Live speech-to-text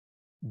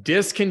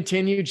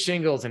Discontinued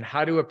shingles and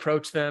how to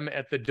approach them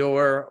at the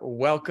door.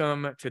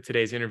 Welcome to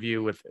today's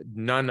interview with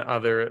none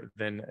other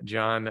than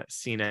John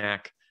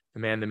Senac, the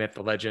man, the myth,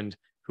 the legend,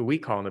 who we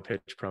call in the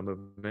pitch pro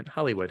movement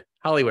Hollywood.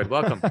 Hollywood,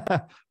 welcome.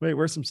 Wait,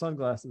 where's some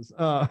sunglasses?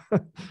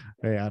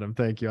 Hey, Adam,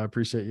 thank you. I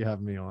appreciate you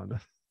having me on.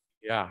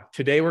 Yeah.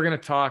 Today we're going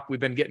to talk. We've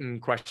been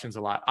getting questions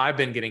a lot. I've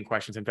been getting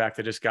questions. In fact,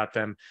 I just got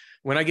them.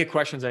 When I get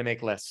questions, I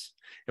make lists.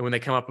 And when they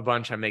come up a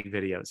bunch, I make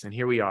videos. And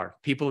here we are.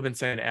 People have been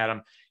saying,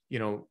 Adam,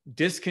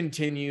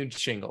 discontinued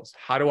shingles.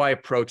 How do I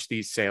approach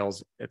these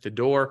sales at the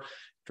door,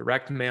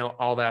 direct mail,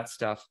 all that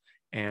stuff?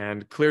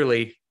 And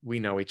clearly we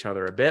know each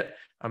other a bit.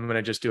 I'm going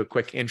to just do a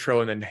quick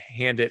intro and then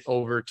hand it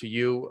over to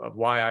you of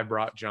why I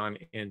brought John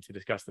in to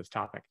discuss this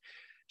topic.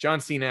 John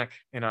Senac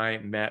and I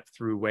met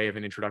through way of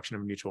an introduction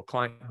of a mutual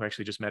client who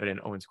actually just met at an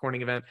Owens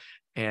Corning event.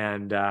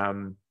 And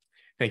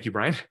thank you,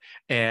 Brian.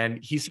 And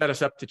he set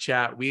us up to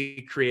chat.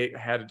 We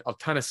had a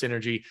ton of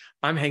synergy.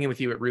 I'm hanging with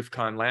you at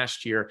RoofCon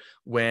last year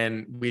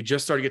when we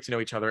just started to get to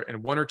know each other,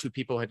 and one or two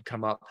people had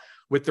come up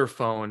with their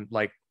phone,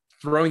 like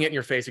throwing it in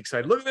your face,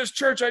 excited. Look at this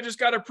church I just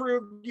got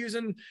approved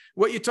using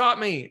what you taught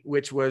me,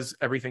 which was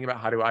everything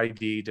about how to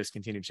ID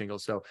discontinued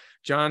shingles. So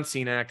John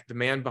Senac, the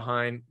man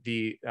behind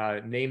the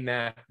Name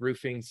That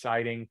Roofing,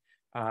 Siding,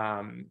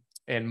 and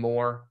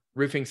More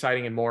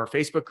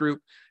Facebook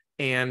group,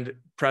 and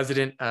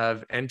president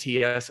of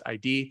NTS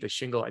ID, the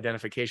Shingle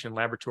Identification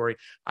Laboratory,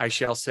 I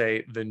shall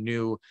say the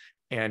new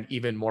and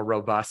even more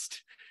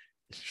robust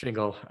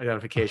Shingle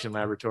Identification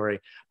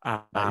Laboratory,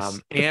 Nice.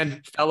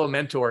 and fellow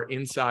mentor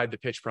inside the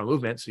Pitch Pro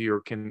movement. So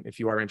if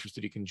you are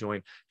interested, you can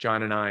join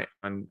John and I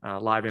on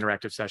live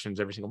interactive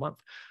sessions every single month.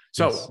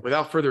 So yes.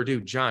 Without further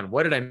ado, John,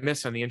 what did I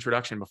miss on the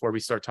introduction before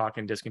we start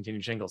talking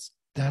discontinued shingles?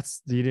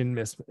 You didn't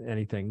miss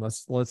anything.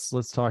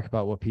 Let's talk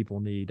about what people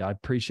need. I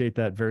appreciate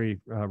that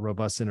very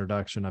robust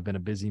introduction. I've been a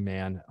busy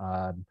man.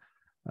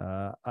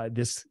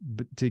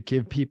 To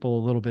give people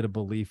a little bit of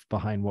belief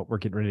behind what we're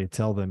getting ready to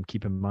tell them.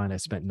 Keep in mind, I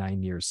spent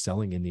 9 years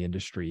selling in the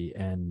industry,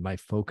 and my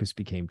focus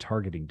became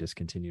targeting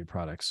discontinued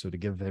products. So to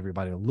give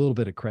everybody a little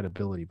bit of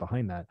credibility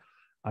behind that,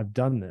 I've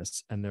done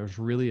this, and there's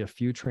really a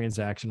few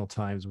transactional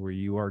times where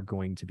you are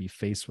going to be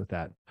faced with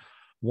that.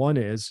 One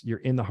is you're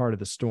in the heart of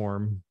the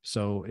storm,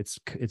 so it's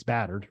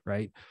battered,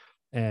 right?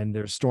 And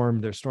there's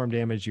storm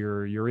damage.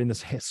 You're in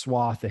this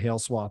swath, the hail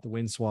swath, the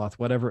wind swath,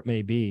 whatever it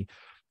may be,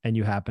 and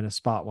you happen to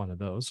spot one of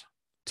those.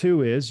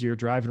 2 is you're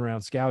driving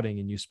around scouting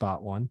and you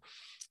spot one.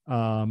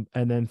 And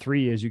then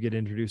 3 is you get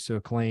introduced to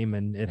a claim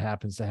and it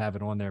happens to have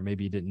it on there.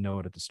 Maybe you didn't know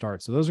it at the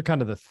start. So those are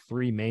kind of the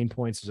 3 main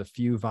points. There's a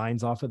few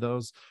vines off of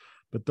those,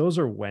 but those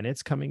are when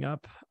it's coming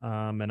up.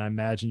 And I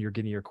imagine you're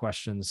getting your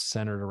questions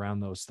centered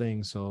around those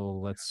things. So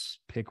let's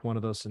pick one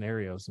of those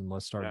scenarios and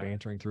let's start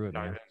bantering through it,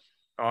 man.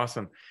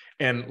 Awesome.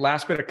 And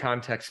last bit of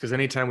context, because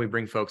anytime we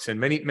bring folks in,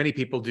 many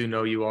people do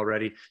know you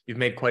already. You've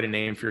made quite a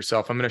name for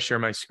yourself. I'm going to share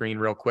my screen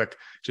real quick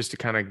just to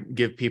kind of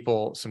give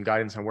people some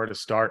guidance on where to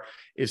start,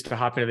 is to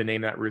hop into the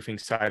Name That Roofing,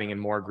 Siding,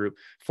 and More group,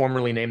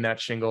 formerly Name That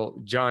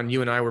Shingle. John, you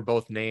and I were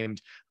both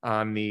named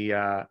on the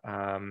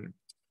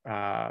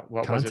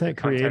Content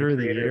Creator of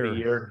the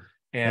Year.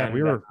 And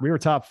yeah, we were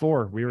top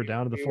 4. We were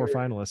down to the 4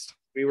 finalists.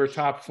 We were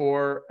top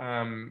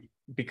 4.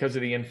 Because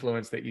of the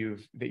influence that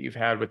you've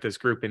had with this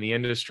group in the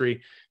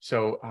industry.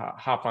 So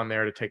hop on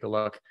there to take a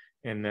look.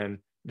 And then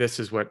this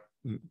is what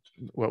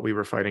we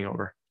were fighting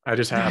over. I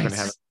just happen to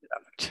have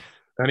it.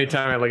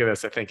 Anytime I look at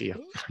this, I think of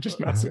you. Just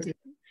messing with you.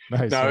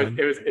 Nice, no,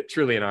 it was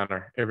truly an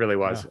honor. It really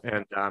was.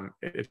 Yeah. And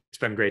it's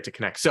been great to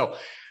connect. So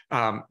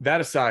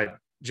that aside,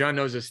 John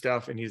knows his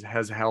stuff, and he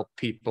has helped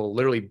people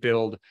literally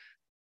build,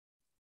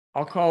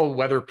 I'll call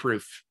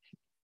weatherproof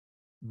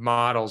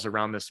models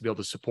around this to be able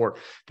to support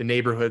the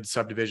neighborhood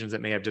subdivisions that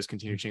may have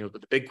discontinued shingles.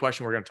 But the big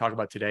question we're going to talk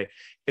about today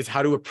is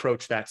how to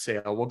approach that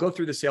sale. We'll go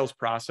through the sales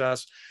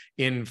process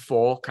in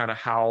full, kind of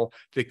how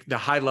the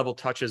high level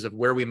touches of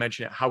where we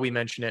mention it, how we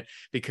mention it,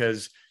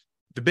 because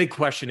the big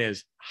question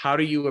is, how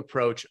do you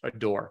approach a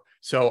door?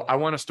 So I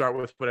want to start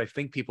with what I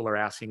think people are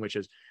asking, which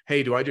is,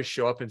 hey, do I just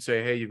show up and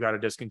say, hey, you've got a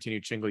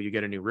discontinued shingle, you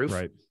get a new roof?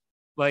 Right.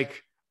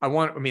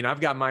 I've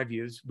got my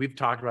views. We've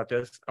talked about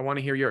this. I want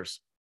to hear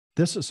yours.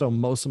 So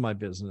most of my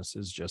business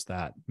is just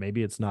that.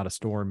 Maybe it's not a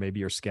storm. Maybe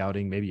you're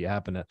scouting. Maybe you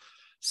happen to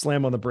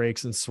slam on the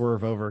brakes and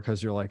swerve over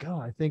because you're like, oh,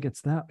 I think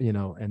it's that,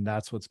 and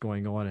that's what's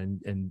going on.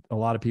 And a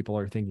lot of people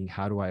are thinking,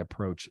 how do I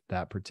approach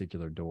that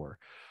particular door?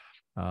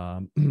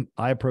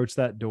 I approach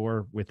that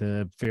door with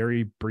a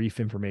very brief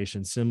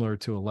information similar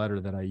to a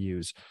letter that I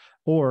use.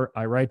 Or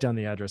I write down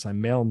the address, I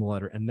mail them the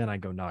letter, and then I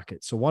go knock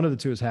it. So one of the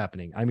two is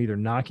happening. I'm either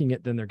knocking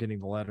it, then they're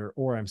getting the letter,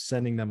 or I'm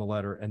sending them a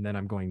letter and then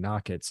I'm going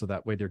knock it. So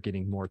that way they're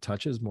getting more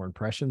touches, more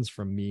impressions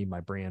from me,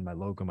 my brand, my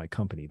logo, my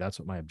company. That's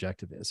what my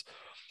objective is.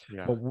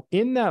 Yeah. But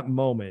in that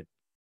moment,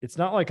 it's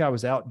not like I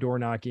was outdoor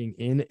knocking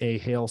in a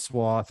hail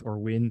swath or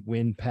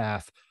wind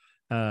path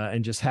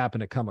and just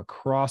happen to come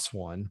across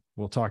one.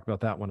 We'll talk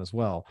about that one as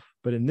well.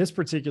 But in this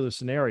particular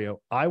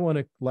scenario, I want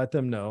to let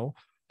them know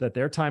that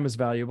their time is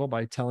valuable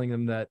by telling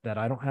them that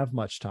I don't have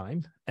much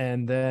time,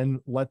 and then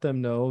let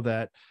them know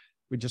that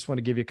we just want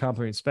to give you a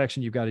complimentary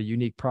inspection. You've got a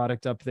unique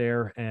product up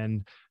there,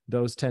 and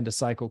those tend to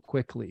cycle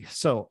quickly.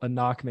 So a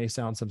knock may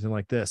sound something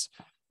like this,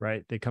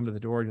 right? They come to the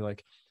door and you're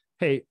like,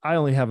 hey, I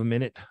only have a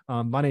minute.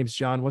 My name's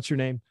John. What's your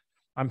name?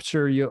 I'm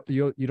sure you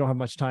don't have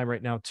much time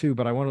right now too,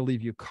 but I want to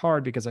leave you a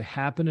card because I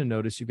happen to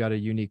notice you got a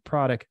unique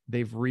product.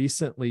 They've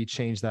recently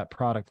changed that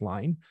product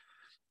line,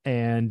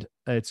 and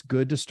it's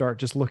good to start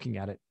just looking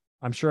at it.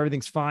 I'm sure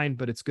everything's fine,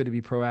 but it's good to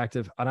be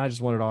proactive. And I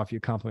just wanted to offer you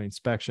a complimentary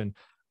inspection.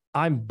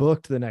 I'm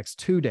booked the next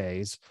 2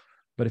 days,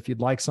 but if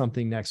you'd like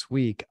something next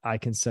week, I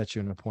can set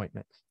you an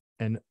appointment.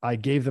 And I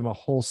gave them a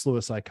whole slew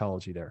of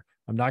psychology there.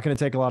 I'm not going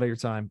to take a lot of your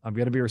time. I'm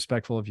going to be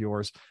respectful of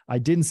yours. I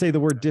didn't say the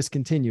word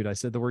discontinued. I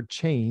said the word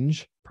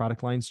change.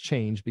 Product lines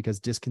change, because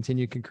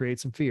discontinued can create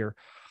some fear.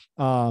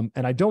 And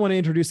I don't want to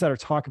introduce that or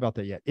talk about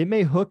that yet. It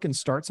may hook and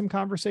start some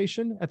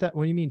conversation at that.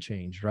 What do you mean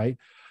change, right?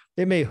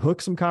 It may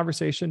hook some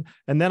conversation.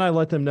 And then I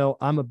let them know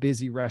I'm a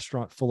busy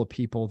restaurant full of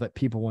people that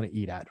people want to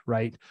eat at,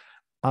 right?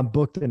 I'm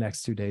booked the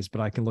next 2 days, but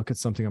I can look at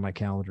something on my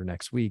calendar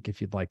next week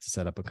if you'd like to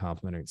set up a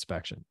complimentary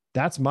inspection.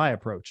 That's my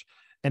approach.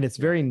 And it's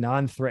very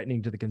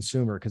non-threatening to the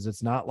consumer, because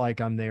it's not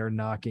like I'm there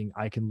knocking.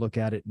 I can look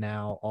at it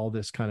now, all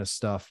this kind of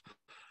stuff.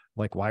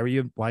 Like, why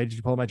did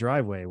you pull my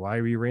driveway? Why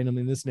are you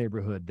randomly in this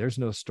neighborhood? There's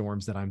no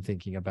storms that I'm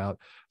thinking about.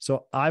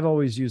 So I've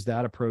always used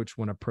that approach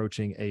when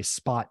approaching a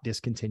spot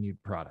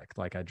discontinued product.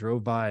 Like, I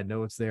drove by, I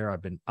know it's there.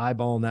 I've been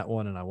eyeballing that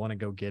one and I want to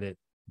go get it.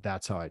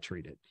 That's how I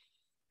treat it.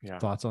 Yeah.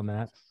 Thoughts on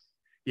that?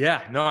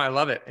 Yeah, no, I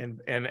love it.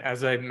 And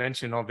as I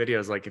mentioned in all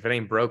videos, like, if it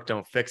ain't broke,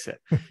 don't fix it.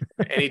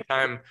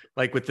 Anytime,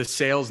 like with the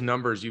sales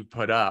numbers you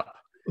put up,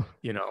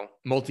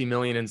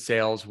 multi-million in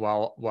sales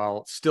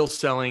while still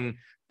selling,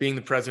 being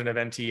the president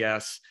of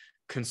NTS,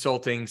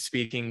 consulting,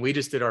 speaking. We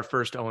just did our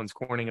first Owens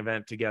Corning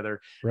event together,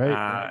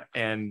 right.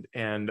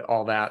 And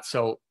all that.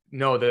 So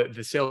no,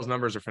 the sales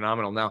numbers are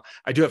phenomenal. Now,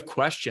 I do have a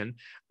question.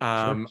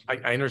 Sure.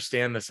 I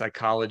understand the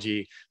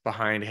psychology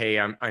behind, hey,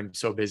 I'm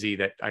so busy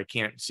that I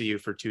can't see you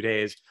for 2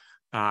 days.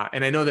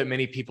 And I know that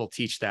many people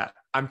teach that.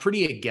 I'm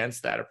pretty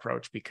against that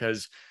approach,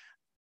 because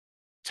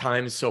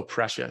time is so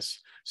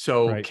precious.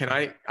 So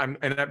right.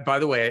 By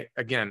the way,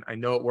 again, I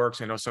know it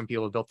works. I know some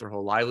people have built their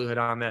whole livelihood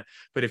on that,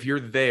 but if you're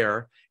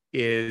there,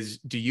 do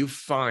you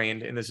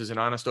find, and this is an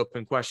honest,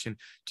 open question,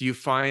 do you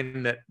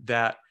find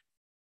that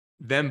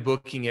them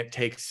booking it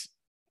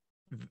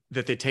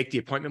that they take the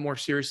appointment more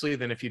seriously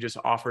than if you just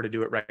offer to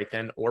do it right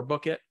then or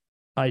book it?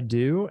 I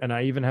do. And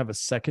I even have a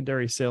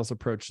secondary sales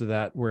approach to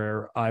that,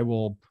 where I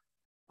will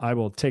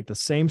take the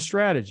same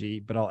strategy,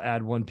 but I'll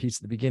add one piece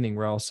at the beginning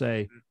where I'll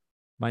say,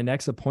 my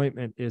next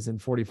appointment is in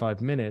 45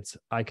 minutes.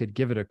 I could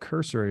give it a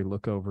cursory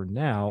look over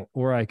now,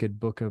 or I could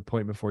book an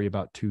appointment for you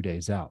about 2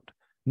 days out.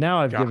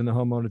 Now I've given the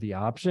homeowner the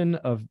option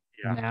of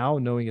now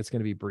knowing it's going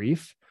to be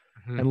brief,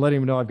 and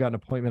letting them know I've got an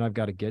appointment I've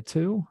got to get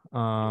to.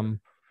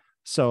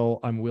 So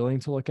I'm willing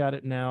to look at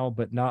it now,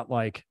 but not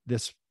like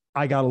this,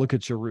 I got to look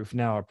at your roof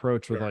now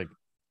approach with like,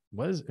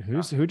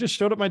 who just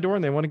showed up my door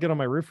and they want to get on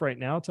my roof right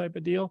now type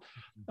of deal.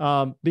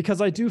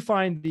 Because I do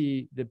find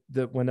the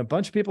when a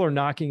bunch of people are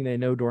knocking, they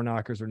know door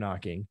knockers are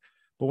knocking,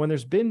 but when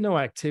there's been no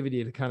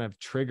activity to kind of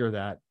trigger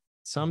that,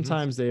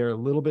 sometimes they are a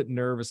little bit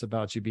nervous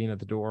about you being at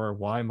the door.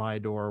 Why my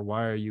door?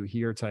 Why are you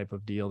here type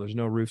of deal? There's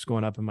no roofs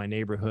going up in my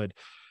neighborhood.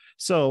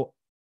 So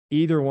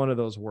either one of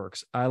those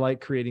works. I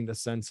like creating the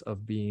sense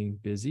of being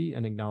busy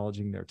and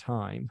acknowledging their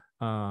time.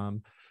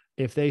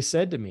 If they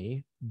said to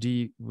me,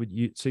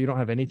 so you don't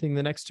have anything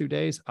the next 2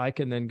 days, I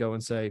can then go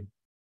and say,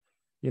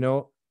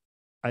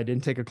 I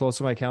didn't take a close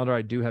to my calendar.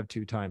 I do have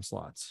 2 time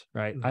slots,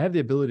 right? I have the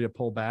ability to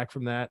pull back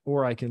from that,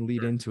 or I can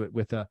lead into it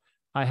with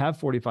I have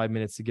 45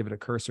 minutes to give it a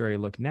cursory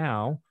look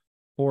now,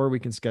 or we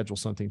can schedule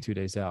something 2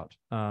 days out.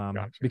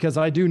 Because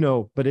I do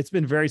know, but it's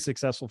been very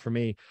successful for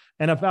me.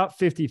 And about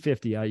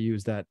 50-50, I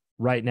use that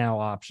right now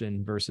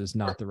option versus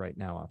not the right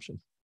now option.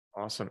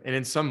 Awesome. And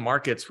in some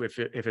markets, if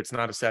it's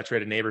not a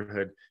saturated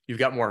neighborhood, you've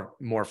got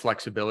more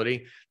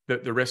flexibility.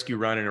 The risk you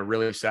run in a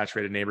really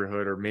saturated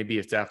neighborhood, or maybe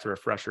it's after a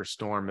fresher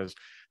storm, is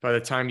by the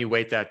time you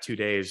wait that 2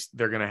 days,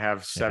 they're going to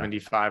have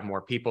 75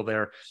 more people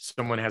there.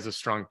 Someone has a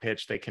strong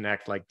pitch, they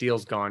connect, like,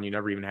 deal's gone. You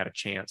never even had a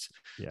chance.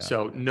 Yeah.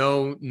 So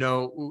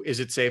no, is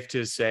it safe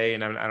to say,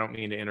 and I don't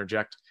mean to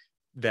interject,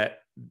 that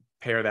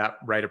pair that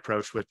right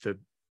approach with the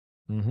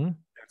sense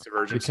of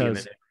urgency?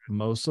 Because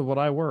most of what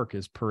I work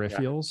is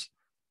peripherals.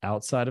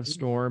 Outside of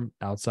storm,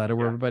 outside of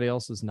where everybody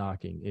else is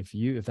knocking.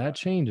 If that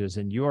changes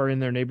and you are in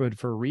their neighborhood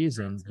for a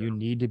reason, you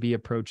need to be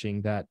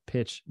approaching that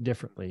pitch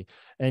differently.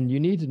 And you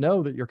need to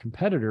know that your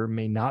competitor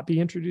may not be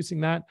introducing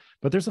that,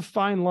 but there's a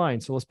fine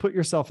line. So let's put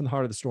yourself in the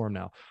heart of the storm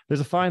now. There's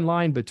a fine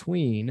line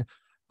between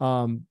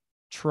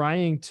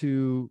trying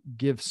to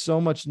give so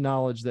much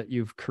knowledge that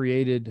you've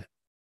created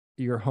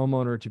your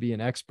homeowner to be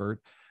an expert,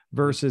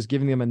 versus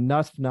giving them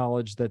enough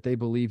knowledge that they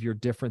believe you're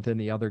different than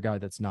the other guy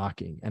that's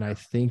knocking. And I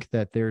think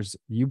that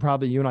you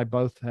and I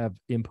both have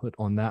input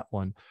on that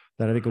one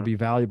that I think will be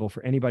valuable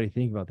for anybody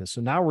thinking about this. So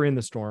now we're in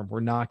the storm, we're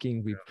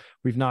knocking,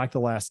 we've knocked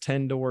the last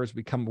 10 doors.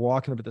 We come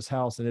walking up at this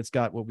house and it's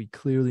got what we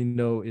clearly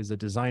know is a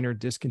designer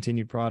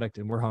discontinued product.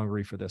 And we're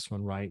hungry for this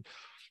one. Right.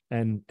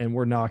 and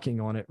we're knocking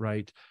on it,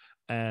 right?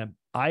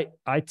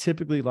 I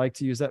typically like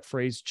to use that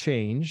phrase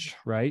change,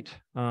 right?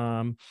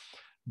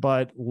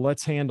 But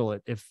let's handle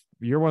it. If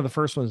you're one of the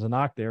first ones to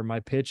knock there, my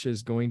pitch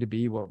is going to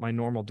be what my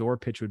normal door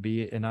pitch would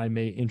be, and I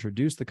may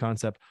introduce the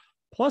concept.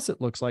 Plus,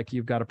 it looks like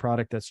you've got a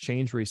product that's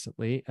changed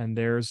recently, and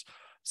there's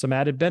some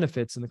added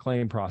benefits in the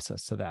claim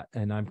process to that.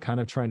 And I'm kind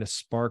of trying to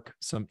spark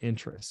some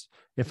interest.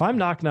 If I'm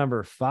knock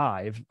number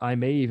 5, I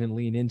may even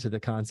lean into the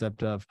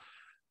concept of,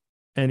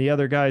 and the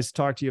other guys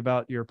talk to you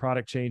about your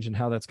product change and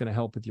how that's going to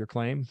help with your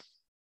claim.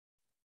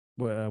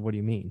 What do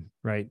you mean?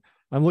 Right.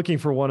 I'm looking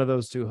for one of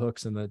those 2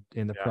 hooks in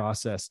the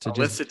process to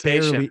just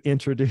barely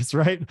introduce,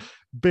 right?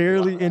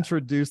 Barely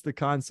introduce the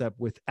concept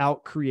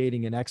without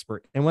creating an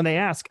expert. And when they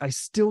ask, I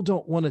still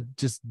don't want to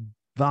just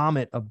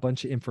vomit a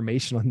bunch of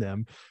information on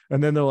them.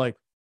 And then they're like,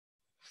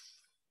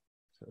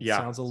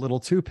 sounds a little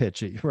too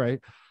pitchy, right?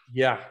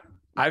 Yeah.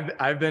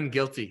 I've been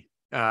guilty.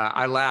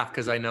 I laugh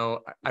because I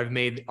know I've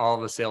made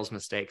all the sales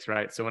mistakes,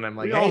 right? So when I'm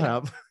like, we all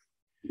have.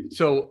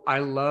 So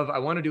I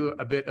want to do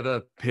a bit of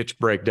a pitch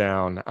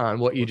breakdown on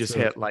what you just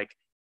hit. Like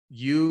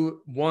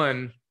you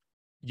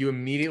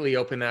immediately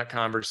open that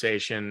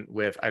conversation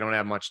with, I don't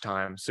have much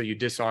time. So you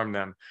disarm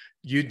them.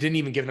 You didn't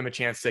even give them a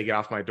chance to get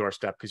off my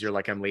doorstep because you're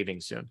like, I'm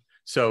leaving soon.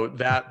 So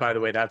that, by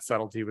the way, that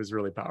subtlety was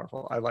really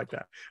powerful. I like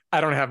that.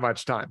 I don't have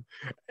much time.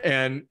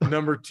 And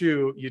number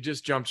 2, you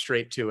just jump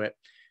straight to it.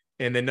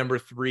 And then number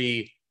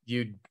 3,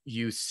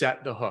 you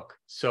set the hook.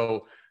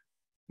 So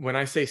when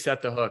I say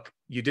set the hook,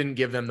 you didn't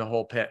give them the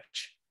whole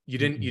pitch. You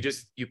didn't,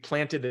 you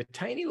planted a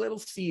tiny little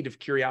seed of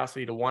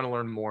curiosity to want to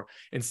learn more,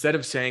 instead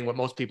of saying what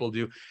most people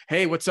do.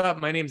 Hey, what's up?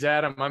 My name's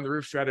Adam. I'm the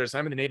roof strategist.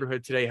 I'm in the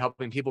neighborhood today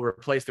helping people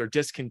replace their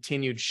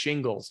discontinued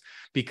shingles,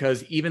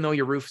 because even though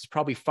your roof is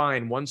probably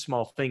fine, one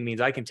small thing means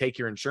I can take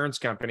your insurance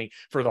company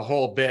for the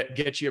whole bit,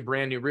 get you a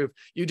brand new roof.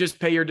 You just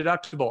pay your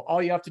deductible.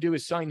 All you have to do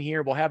is sign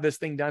here. We'll have this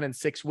thing done in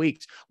 6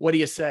 weeks. What do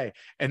you say?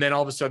 And then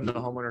all of a sudden the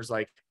homeowner's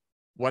like,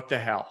 what the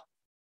hell?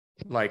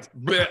 Like,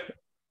 bleh.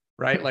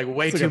 Right? Like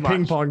way too much.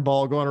 Ping pong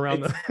ball going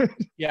around.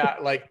 Yeah.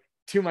 Like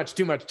too much.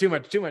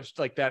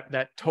 Like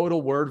that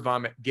total word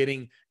vomit,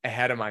 getting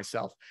ahead of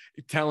myself,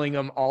 telling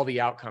them all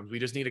the outcomes. We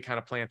just need to kind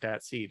of plant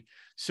that seed.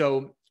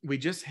 So we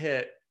just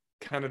hit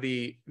kind of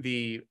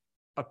the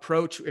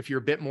approach if you're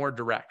a bit more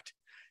direct.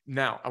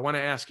 Now, I want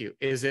to ask you,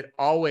 is it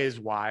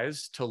always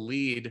wise to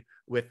lead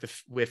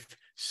with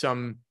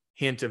some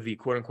hint of the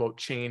quote unquote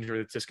change or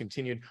that's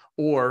discontinued?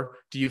 Or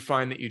do you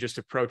find that you just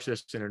approach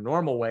this in a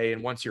normal way,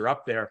 and once you're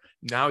up there,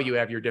 now you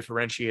have your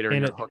differentiator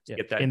and your hook to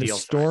get that deal? In the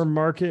storm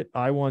market,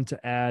 I want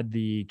to add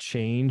the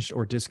changed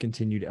or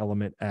discontinued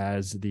element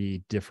as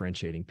the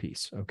differentiating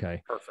piece.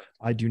 Okay. Perfect.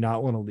 I do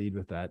not want to lead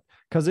with that,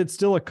 because it's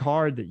still a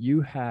card that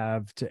you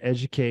have to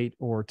educate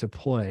or to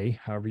play,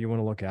 however you want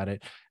to look at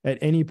it, at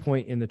any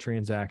point in the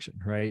transaction,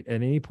 right? At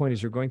any point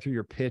as you're going through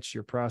your pitch,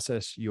 your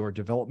process, your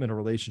development or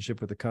relationship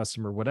with the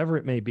customer, whatever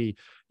it may be,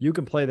 you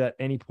can play that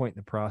any point in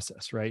the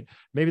process, right?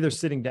 Maybe they're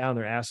sitting down,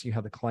 they're asking you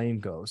how the claim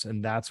goes,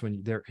 and that's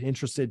when they're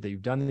interested that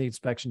you've done the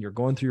inspection, you're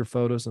going through your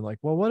photos, and like,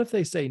 well, what if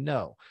they say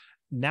no?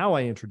 Now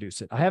I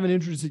introduce it. I haven't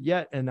introduced it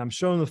yet, and I'm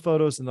showing the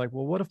photos, and like,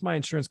 well, what if my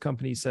insurance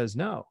company says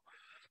no?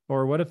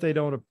 Or what if they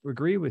don't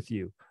agree with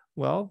you?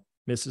 Well,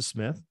 Mrs.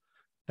 Smith,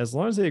 as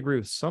long as they agree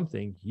with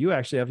something, you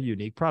actually have a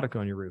unique product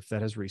on your roof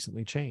that has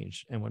recently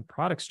changed. And when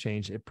products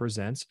change, it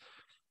presents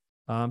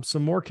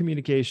some more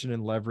communication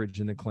and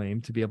leverage in the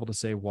claim to be able to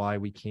say why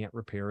we can't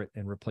repair it,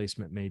 and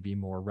replacement may be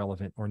more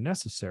relevant or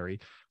necessary.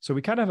 So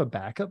we kind of have a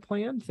backup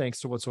plan thanks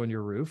to what's on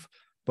your roof,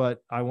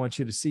 but I want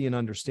you to see and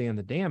understand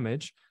the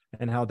damage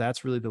and how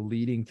that's really the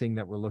leading thing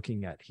that we're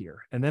looking at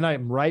here. And then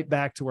I'm right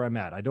back to where I'm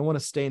at. I don't want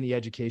to stay in the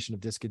education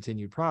of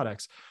discontinued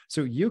products.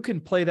 So you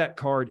can play that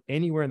card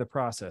anywhere in the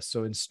process.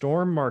 So in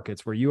storm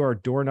markets where you are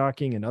door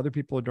knocking and other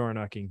people are door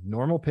knocking,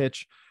 normal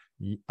pitch,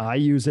 I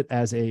use it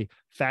as a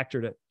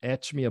factor to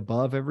etch me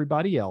above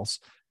everybody else.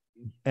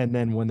 And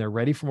then when they're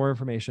ready for more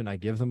information, I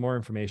give them more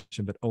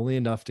information, but only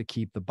enough to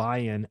keep the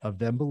buy-in of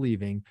them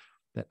believing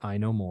that I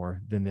know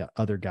more than the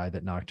other guy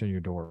that knocked on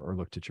your door or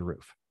looked at your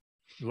roof.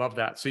 Love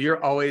that. So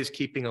you're always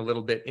keeping a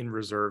little bit in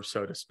reserve,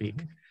 so to speak.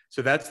 Mm-hmm.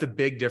 So that's the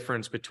big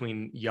difference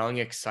between young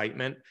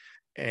excitement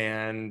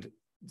and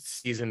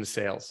seasoned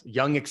sales.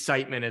 Young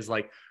excitement is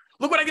like,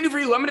 look what I can do for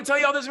you. I'm going to tell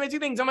you all this amazing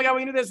things. Oh my God,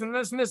 we can do this and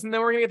this and this. And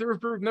then we're going to get the roof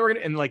approved. And then we're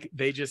going to, and like,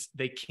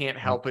 they can't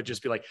help but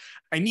just be like,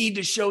 I need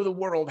to show the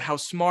world how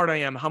smart I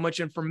am, how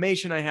much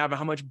information I have,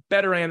 how much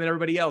better I am than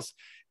everybody else.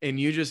 And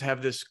you just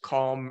have this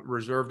calm,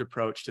 reserved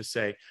approach to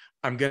say,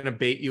 I'm going to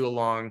bait you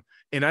along.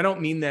 And I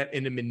don't mean that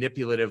in a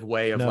manipulative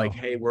way of like,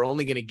 hey, we're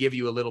only going to give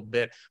you a little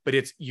bit, but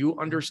it's, you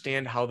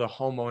understand how the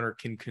homeowner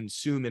can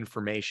consume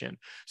information.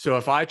 So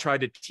if I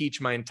tried to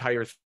teach my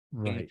entire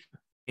thing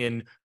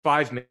in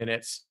 5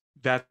 minutes,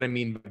 that's what I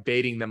mean by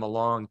baiting them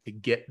along to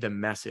get the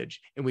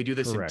message. And we do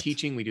this in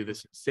teaching. We do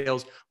this in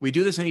sales. We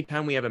do this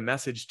anytime we have a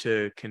message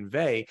to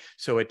convey.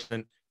 So it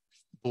doesn't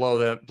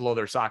blow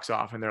their socks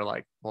off. And they're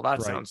like, well,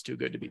 that sounds too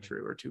good to be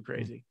true or too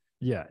crazy.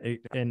 Yeah.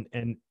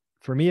 And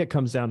for me, it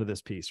comes down to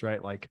this piece,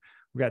 right? Like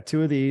we got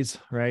two of these,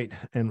 right?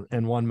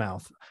 And one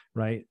mouth,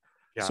 right?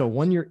 Yeah. So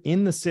when you're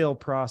in the sale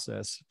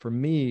process, for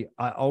me,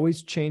 I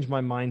always change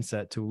my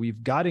mindset to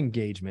we've got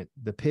engagement.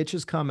 The pitch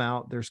has come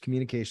out. There's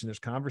communication, there's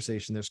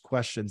conversation, there's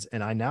questions.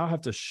 And I now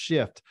have to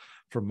shift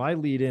from my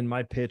lead in,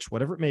 my pitch,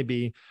 whatever it may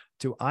be,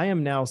 to I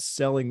am now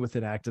selling with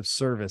an active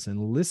service, and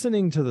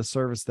listening to the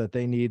service that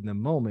they need in the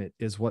moment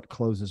is what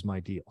closes my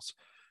deals.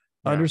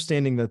 Yeah.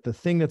 Understanding that the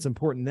thing that's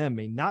important to them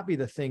may not be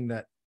the thing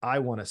that I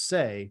want to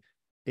say.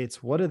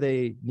 It's what do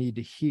they need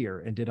to hear?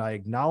 And did I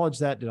acknowledge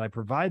that? Did I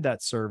provide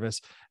that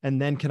service?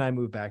 And then can I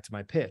move back to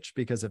my pitch?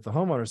 Because if the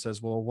homeowner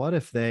says, well, what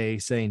if they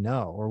say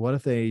no? Or what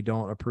if they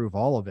don't approve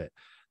all of it?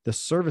 The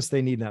service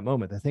they need in that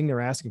moment, the thing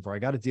they're asking for, I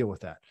got to deal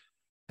with that.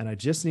 And I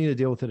just need to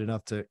deal with it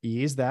enough to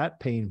ease that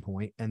pain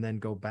point and then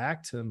go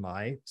back to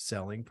my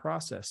selling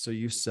process. So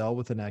you sell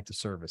with an active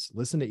service.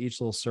 Listen to each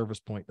little service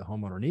point the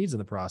homeowner needs in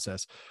the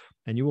process,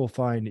 and you will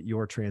find that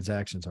your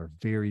transactions are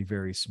very,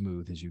 very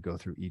smooth as you go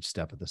through each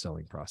step of the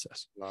selling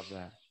process. Love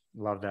that.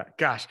 Love that.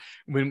 Gosh,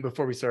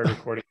 before we started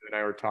recording, you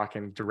and I were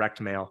talking direct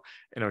mail,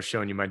 and I was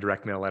showing you my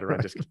direct mail letter on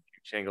Discontinued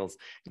Shingles,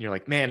 and you're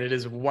like, man, it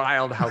is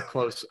wild how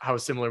close, how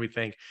similar we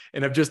think.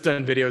 And I've just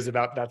done videos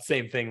about that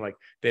same thing. Like,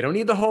 they don't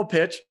need the whole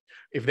pitch.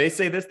 If they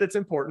say this, that's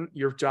important,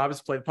 your job is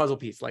to play the puzzle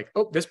piece. Like,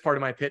 oh, this part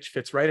of my pitch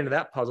fits right into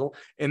that puzzle,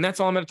 and that's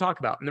all I'm going to talk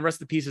about. And the rest of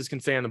the pieces can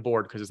stay on the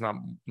board because it's not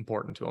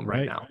important to them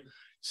right now.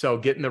 So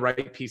getting the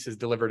right pieces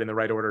delivered in the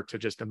right order to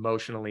just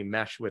emotionally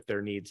mesh with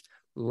their needs.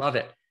 Love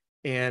it.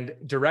 And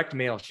direct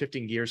mail,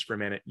 shifting gears for a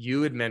minute,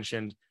 you had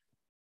mentioned,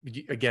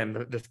 again,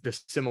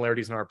 the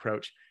similarities in our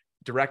approach.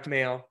 Direct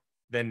mail,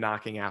 then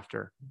knocking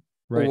after.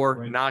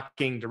 Or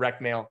knocking,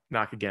 direct mail,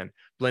 knock again,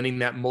 blending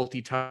that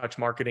multi-touch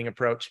marketing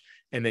approach,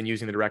 and then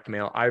using the direct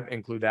mail. I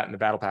include that in the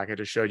battle pack. I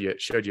just showed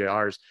you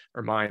ours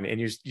or mine. And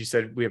you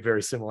said we have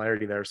very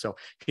similarity there. So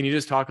can you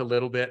just talk a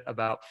little bit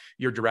about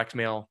your direct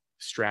mail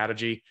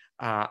strategy?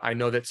 I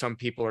know that some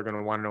people are going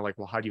to want to know, like,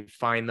 well, how do you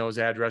find those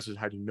addresses?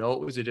 How do you know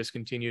it was a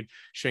discontinued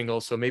shingle?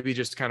 So maybe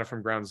just kind of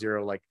from ground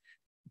zero, like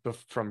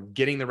from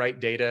getting the right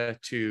data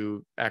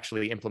to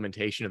actually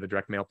implementation of the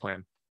direct mail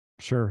plan.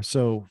 Sure.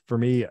 So for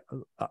me,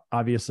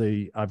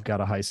 obviously, I've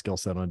got a high skill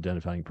set on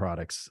identifying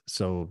products.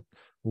 So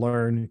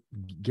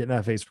get in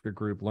that Facebook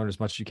group, learn as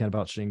much as you can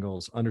about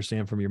shingles,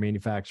 understand from your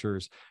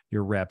manufacturers,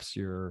 your reps,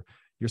 your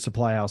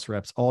supply house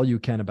reps, all you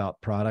can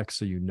about products,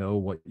 so you know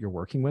what you're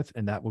working with,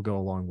 and that will go a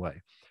long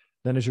way.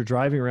 Then as you're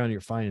driving around, you're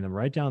finding them,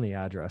 write down the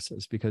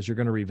addresses, because you're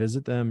going to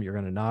revisit them. You're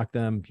going to knock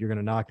them. You're going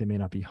to knock. They may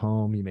not be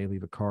home. You may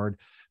leave a card,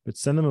 but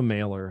send them a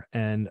mailer.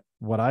 And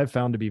what I've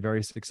found to be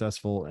very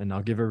successful, and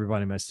I'll give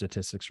everybody my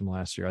statistics from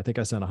last year. I think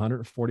I sent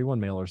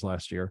 141 mailers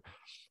last year.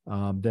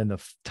 Then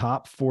the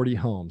top 40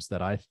 homes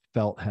that I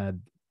felt had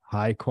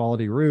high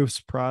quality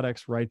roofs,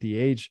 products, right? The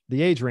age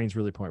range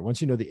really important.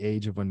 Once you know the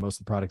age of when most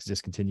of the products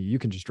discontinue, you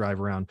can just drive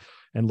around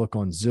and look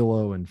on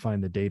Zillow and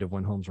find the date of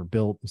when homes were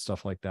built and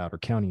stuff like that, or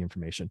county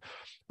information.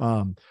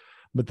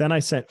 But then I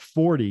sent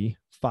 40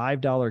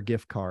 $5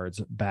 gift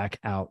cards back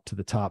out to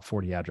the top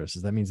 40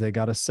 addresses. That means they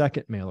got a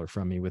second mailer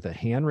from me with a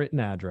handwritten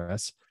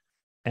address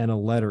and a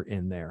letter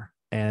in there.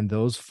 And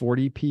those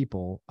 40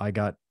 people, I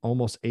got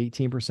almost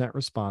 18%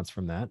 response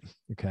from that.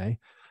 Okay.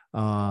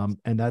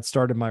 And that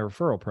started my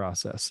referral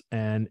process,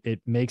 and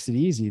it makes it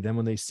easy. Then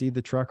when they see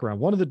the truck around,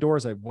 one of the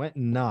doors I went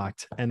and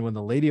knocked, and when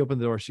the lady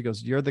opened the door, she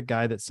goes, "You're the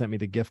guy that sent me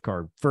the gift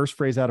card." First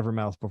phrase out of her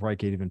mouth before I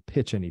could even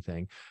pitch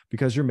anything,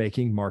 because you're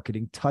making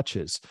marketing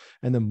touches.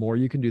 And the more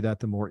you can do that,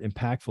 the more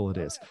impactful it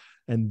is.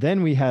 And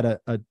then we had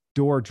a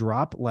door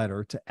drop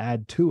letter to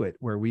add to it,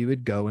 where we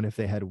would go, and if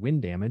they had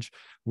wind damage,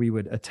 we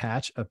would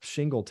attach a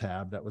shingle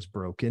tab that was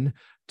broken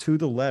to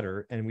the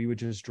letter, and we would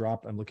just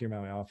drop. I'm looking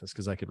around my office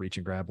because I could reach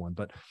and grab one,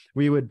 but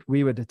we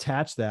would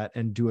attach that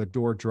and do a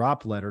door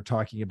drop letter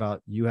talking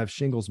about, you have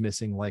shingles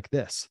missing like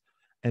this.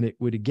 And it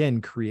would again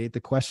create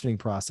the questioning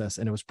process.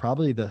 And it was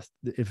probably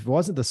if it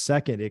wasn't the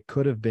second, it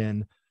could have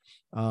been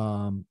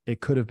the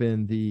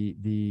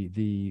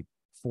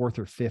fourth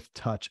or fifth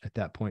touch at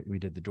that point we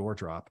did the door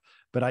drop.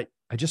 But I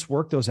just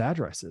worked those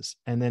addresses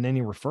and then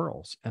any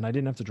referrals, and I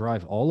didn't have to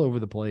drive all over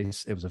the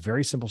place. It was a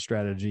very simple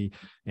strategy,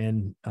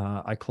 and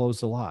I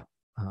closed a lot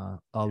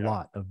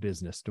of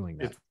business doing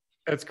that.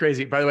 That's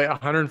crazy. By the way,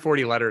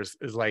 140 letters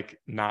is like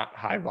not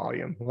high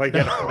volume. Like,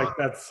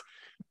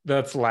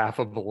 that's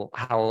laughable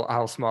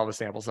how small the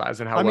sample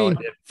size and how I well mean,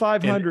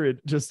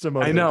 500 just to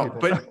most. I know,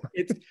 but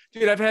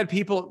dude, I've had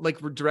people, like,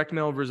 direct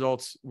mail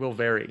results will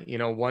vary.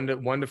 1 to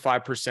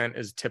 5%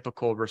 is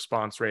typical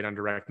response rate on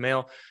direct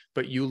mail,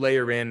 but you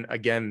layer in,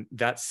 again,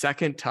 that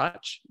second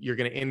touch, you're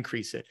going to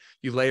increase it.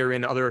 You layer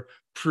in other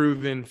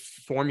proven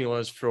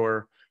formulas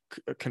for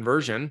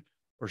conversion,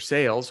 or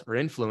sales or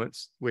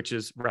influence, which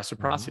is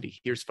reciprocity.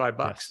 Here's $5.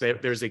 Yes.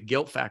 There's a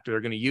guilt factor.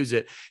 They're going to use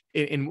it.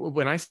 And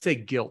when I say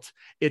guilt,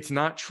 it's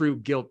not true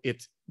guilt.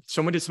 It's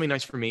someone did something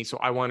nice for me, so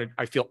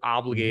I feel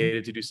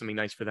obligated to do something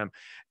nice for them.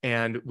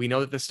 And we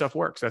know that this stuff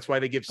works. That's why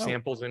they give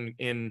samples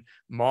in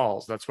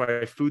malls. That's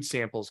why food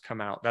samples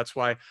come out. That's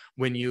why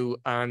when you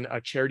on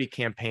a charity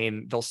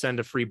campaign, they'll send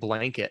a free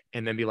blanket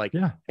and then be like,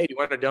 hey, do you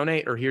want to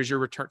donate? Or here's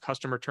your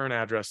custom return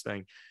address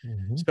thing.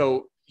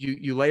 So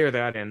you layer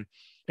that in.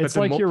 It's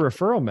like your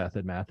referral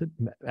method,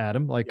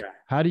 Adam. Like,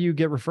 how do you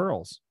get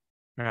referrals?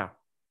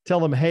 Tell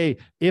them, hey,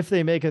 if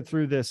they make it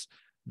through this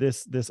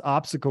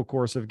obstacle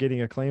course of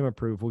getting a claim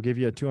approved, we'll give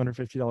you a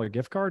 $250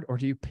 gift card, or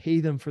do you pay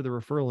them for the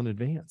referral in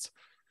advance?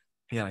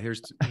 Yeah,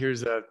 here's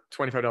a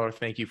 $25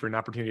 thank you for an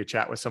opportunity to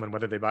chat with someone,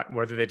 whether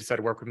they decide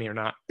to work with me or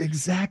not.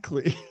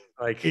 Exactly.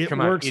 Like, it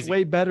works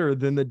way better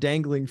than the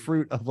dangling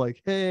fruit of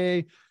like,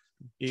 hey,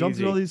 jump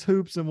through all these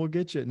hoops and we'll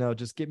get you. No,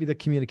 just get me the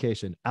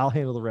communication. I'll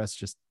handle the rest.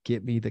 Just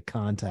get me the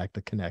contact,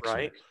 the connection.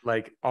 Right.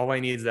 Like, all I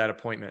need is that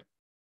appointment.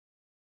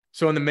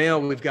 So in the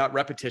mail, we've got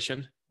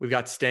repetition. We've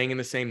got staying in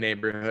the same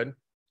neighborhood.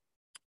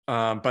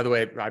 By the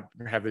way, I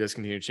have the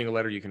discontinued shingle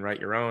letter. You can write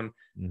your own.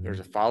 There's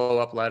a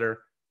follow-up letter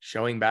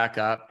showing back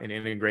up and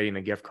integrating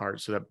a gift card.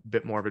 So that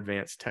bit more of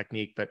advanced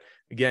technique, but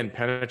again,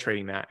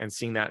 penetrating that and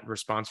seeing that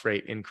response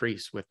rate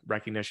increase with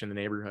recognition in the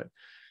neighborhood.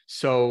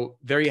 So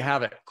there you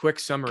have it. Quick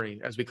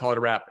summary as we call it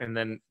a wrap, and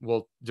then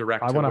we'll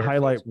direct. I want to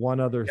highlight one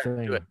other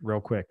thing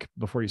real quick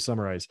before you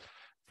summarize.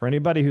 For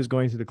anybody who's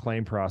going through the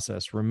claim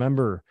process,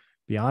 remember,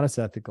 be honest,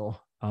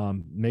 ethical.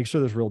 Make sure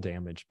there's real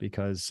damage,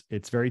 because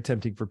it's very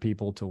tempting for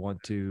people to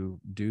want to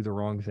do the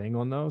wrong thing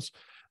on those.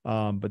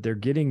 But they're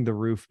getting the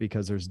roof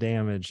because there's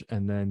damage,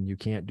 and then you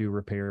can't do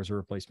repairs or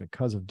replacement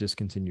because of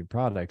discontinued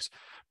products.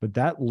 But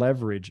that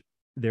leverage,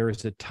 there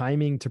is a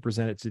timing to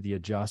present it to the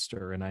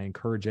adjuster. And I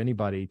encourage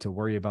anybody to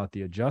worry about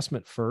the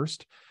adjustment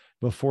first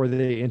before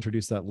they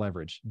introduce that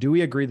leverage. Do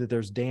we agree that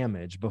there's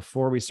damage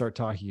before we start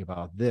talking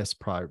about this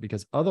prior?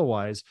 Because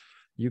otherwise,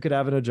 you could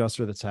have an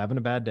adjuster that's having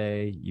a bad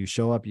day. You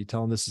show up, you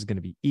tell him this is going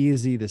to be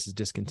easy, this is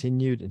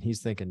discontinued, and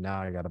he's thinking,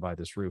 now I got to buy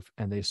this roof.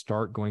 And they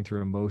start going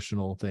through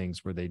emotional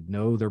things where they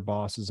know their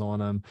boss is on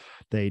them.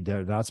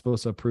 They're not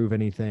supposed to approve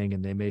anything,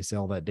 and they may say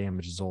all that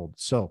damage is old.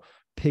 So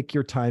pick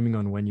your timing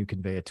on when you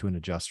convey it to an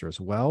adjuster as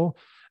well.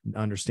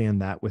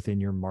 Understand that within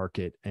your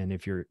market. And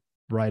if you're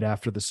right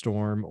after the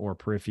storm or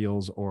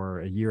peripherals or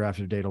a year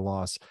after data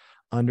loss,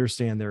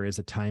 understand there is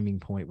a timing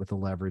point with the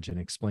leverage, and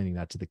explaining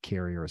that to the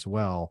carrier as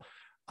well.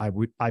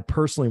 I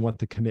personally want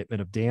the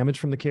commitment of damage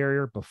from the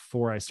carrier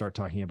before I start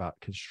talking about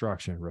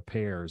construction,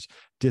 repairs,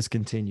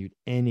 discontinued,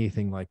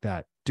 anything like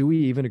that. Do we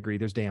even agree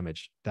there's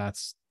damage?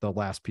 That's the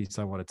last piece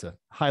I wanted to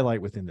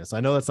highlight within this. I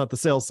know that's not the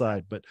sales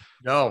side, but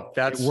no,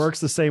 it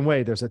works the same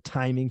way. There's a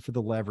timing for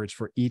the leverage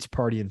for each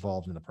party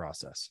involved in the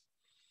process.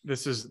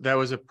 That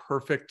was a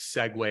perfect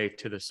segue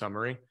to the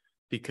summary,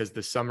 because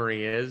the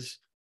summary is,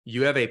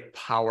 you have a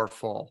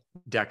powerful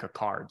deck of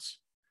cards.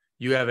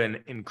 You have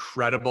an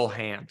incredible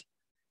hand,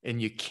 and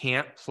you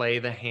can't play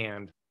the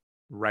hand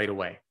right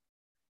away.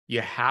 You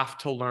have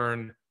to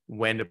learn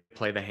when to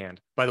play the hand.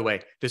 By the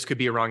way, this could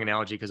be a wrong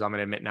analogy, because I'm going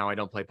to admit now I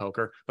don't play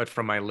poker, but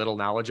from my little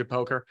knowledge of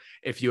poker,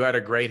 if you had a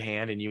great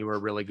hand and you were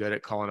really good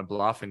at calling a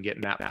bluff and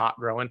getting that pot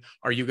growing,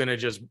 are you going to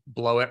just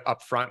blow it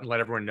up front and let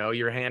everyone know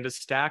your hand is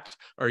stacked?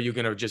 Or are you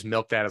going to just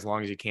milk that as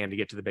long as you can to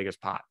get to the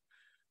biggest pot?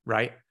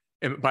 Right?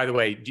 And by the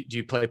way, do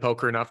you play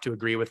poker enough to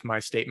agree with my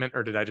statement,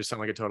 or did I just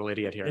sound like a total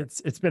idiot here?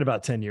 It's been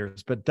about 10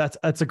 years, but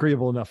that's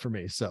agreeable enough for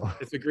me. So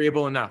it's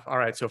agreeable enough. All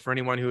right. So for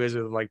anyone who is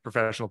a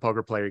professional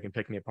poker player, you can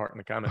pick me apart in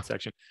the comment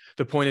section.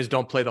 The point is,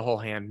 don't play the whole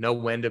hand. Know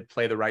when to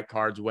play the right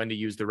cards, when to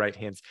use the right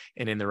hands,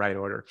 and in the right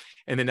order.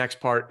 And the next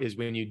part is,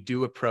 when you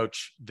do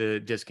approach the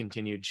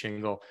discontinued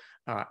shingle,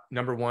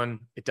 number one,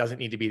 it doesn't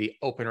need to be the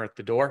opener at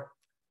the door.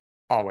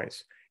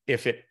 Always.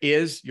 If it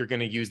is, you're going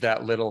to use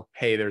that little,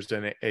 hey, there's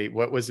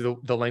what was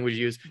the language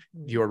you used?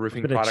 Your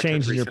roofing product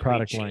change in your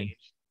product line.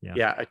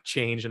 Yeah, a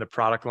change in the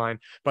product line.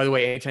 By the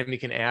way, anytime you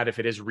can add, if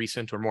it is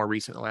recent or more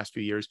recent in the last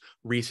few years,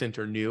 recent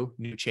or new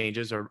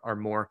changes are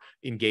more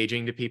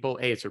engaging to people.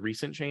 Hey, it's a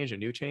recent change, a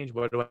new change.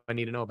 What do I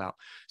need to know about?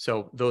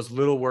 So those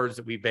little words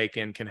that we bake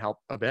in can help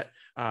a bit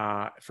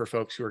for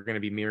folks who are going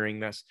to be mirroring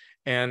this.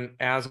 And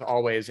as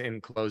always,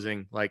 in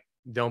closing,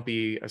 don't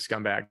be a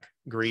scumbag.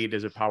 Greed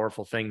is a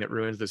powerful thing that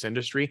ruins this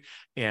industry.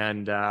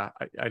 And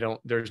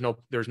there's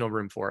no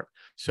room for it.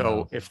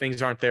 So if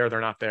things aren't there, they're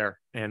not there.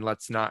 And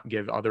let's not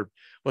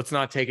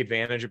take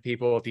advantage of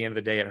people. At the end of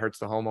the day, it hurts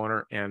the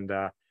homeowner. And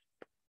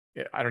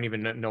I don't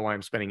even know why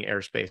I'm spending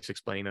airspace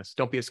explaining this.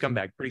 Don't be a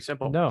scumbag. Pretty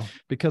simple. No,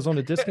 because on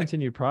a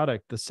discontinued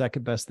product, the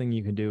second best thing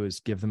you can do is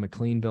give them a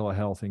clean bill of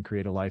health and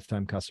create a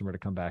lifetime customer to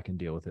come back and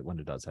deal with it when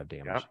it does have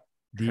damage. Yep.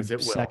 The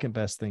second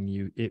best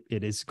thing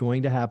it is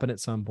going to happen at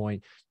some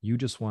point. You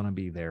just want to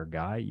be their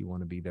guy. You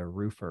want to be their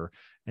roofer,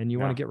 and you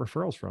want to get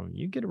referrals from them.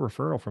 You get a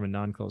referral from a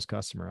non-closed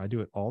customer. I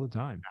do it all the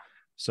time.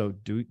 So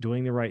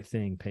doing the right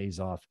thing pays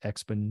off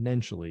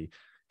exponentially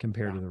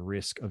compared to the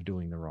risk of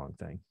doing the wrong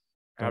thing.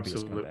 Don't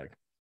Absolutely. be a scumbag.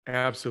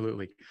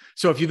 Absolutely.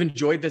 So if you've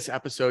enjoyed this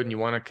episode and you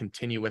want to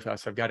continue with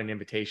us, I've got an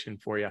invitation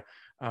for you.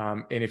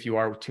 And if you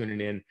are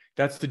tuning in,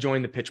 that's to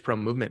join the Pitch Pro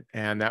movement.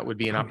 And that would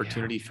be an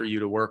opportunity for you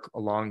to work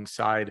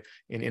alongside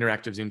in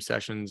interactive Zoom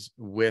sessions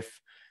with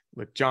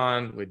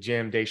John, with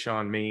Jim,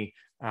 Deshaun, me,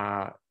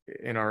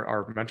 in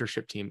our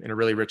mentorship team in a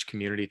really rich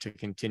community to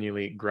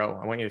continually grow.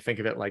 I want you to think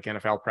of it like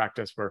NFL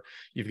practice, where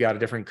you've got a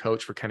different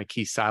coach for kind of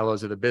key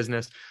silos of the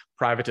business.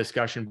 Private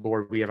discussion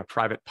board. We have a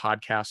private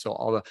podcast, so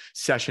all the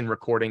session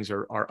recordings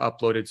are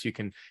uploaded so you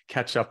can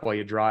catch up while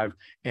you drive.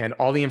 And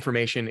all the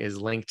information is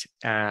linked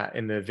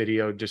in the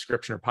video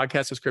description or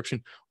podcast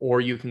description, or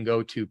you can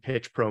go to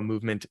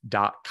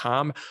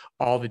pitchpromovement.com.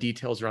 All the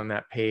details are on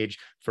that page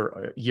for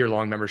a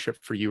year-long membership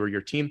for you or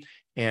your team.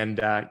 And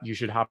you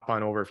should hop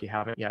on over if you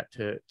haven't yet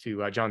to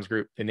John's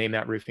group, the Name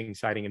That Roofing,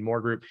 Siding, and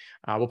More group.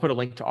 We'll put a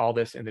link to all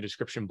this in the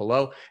description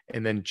below.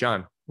 And then,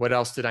 John, what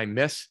else did I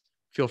miss?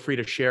 Feel free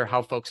to share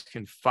how folks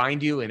can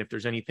find you and if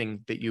there's anything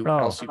that you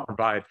else you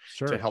provide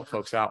to help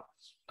folks out.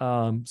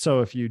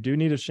 So if you do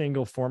need a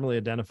shingle formally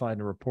identified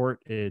in a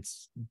report,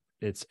 it's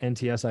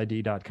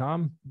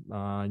ntsid.com. You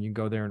can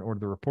go there and order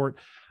the report.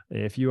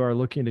 If you are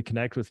looking to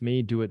connect with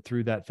me, do it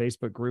through that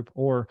Facebook group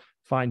or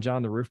find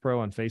John the Roof Pro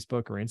on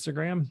Facebook or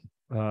Instagram,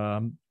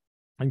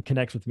 and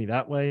connect with me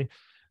that way.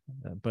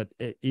 But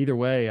either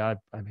way,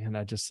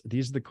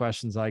 these are the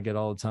questions I get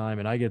all the time.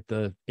 And I get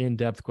the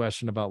in-depth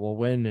question about, well,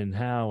 when and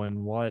how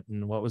and what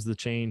was the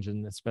change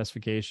and the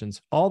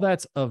specifications. All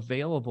that's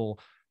available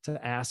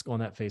to ask on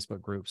that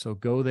Facebook group. So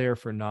go there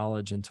for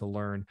knowledge and to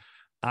learn.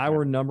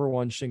 Our number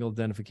one shingle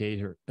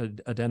identifier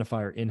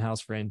in-house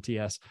for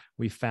NTS,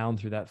 we found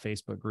through that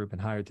Facebook group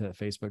and hired to that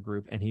Facebook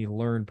group. And he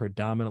learned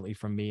predominantly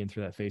from me and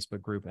through that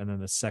Facebook group, and then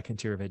the second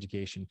tier of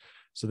education.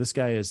 So this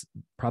guy is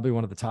probably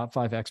one of the top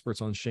 5 experts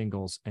on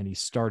shingles, and he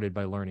started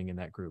by learning in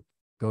that group.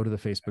 Go to the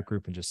Facebook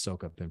group and just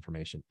soak up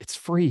information. It's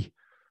free.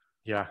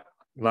 Yeah.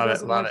 Love it.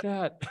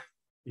 That.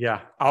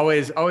 Yeah.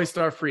 Always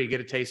start free, get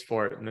a taste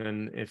for it. And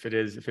then if it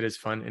is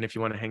fun, and if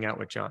you want to hang out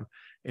with John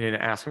and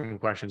ask him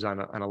questions on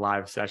a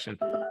live session,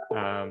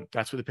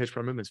 that's what the Pitch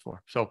Pro Movement's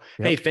for. So,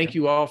 hey, thank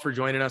you all for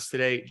joining us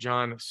today.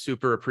 John,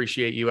 super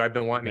appreciate you. I've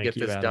been wanting to get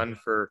this done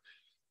for,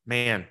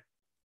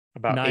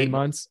 about 9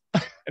 months.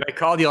 And I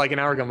called you like an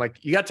hour ago. I'm like,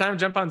 you got time to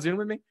jump on Zoom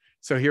with me?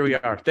 So here we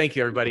are. Thank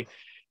you, everybody.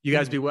 You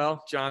guys be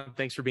well. John,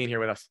 thanks for being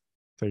here with us.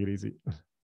 Take it easy.